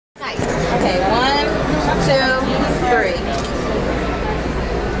2, 3.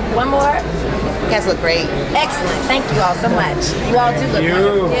 One more. You guys look great. Excellent. Thank you all so much. You all do look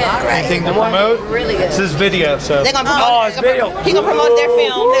wonderful. Yeah. All right. Anything to promote? Really good. This is video, so. They're gonna promote. it's video. He's gonna promote their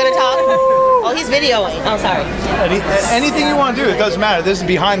film. They're gonna talk. Oh, he's videoing. Oh, sorry. Anything you want to do, it doesn't matter. This is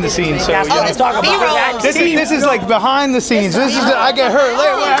behind the scenes, so. Oh, this B-roll. This is like behind the scenes. This is I get hurt.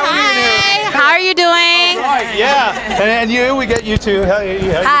 Hi, how are you doing? Yeah, and you, we get you too.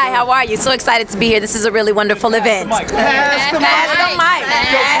 Hi, how are you? So excited to be here. This is a really wonderful event. Pass the mic.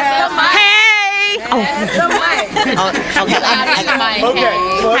 Hey! Okay. Slow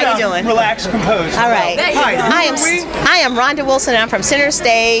How down. you doing? Relax, compose. All right. Hi. I am Rhonda Wilson, and I'm from Center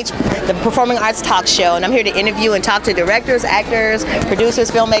Stage, the Performing Arts Talk Show, and I'm here to interview and talk to directors, actors,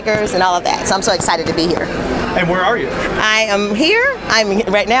 producers, filmmakers, and all of that. So I'm so excited to be here. And where are you? I am here.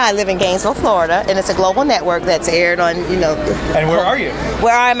 Right now. I live in Gainesville, Florida, and it's a global network that's aired on, And where are you?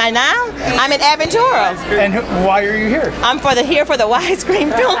 Where am I now? I'm in Aventura. And why are you here? I'm here for the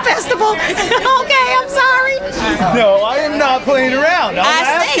Widescreen Film Festival. Okay, I'm sorry. No, I am not playing around. I'm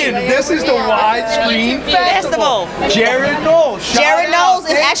asking. This is the Widescreen Festival. Jared Knowles. Jared Knowles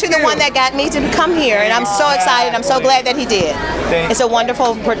is actually the one that got me to come here, and I'm so excited. I'm so glad that he did. It's a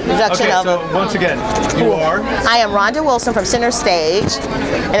wonderful production Okay, of. so once again, you are? I am Rhonda Wilson from Center Stage,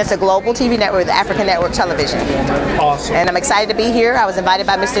 and it's a global TV network, the African Network Television. Awesome. And I'm excited to be here. I was invited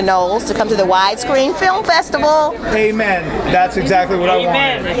by Mr. Knowles to come to the Widescreen Film Festival. Amen. That's exactly what I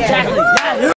wanted.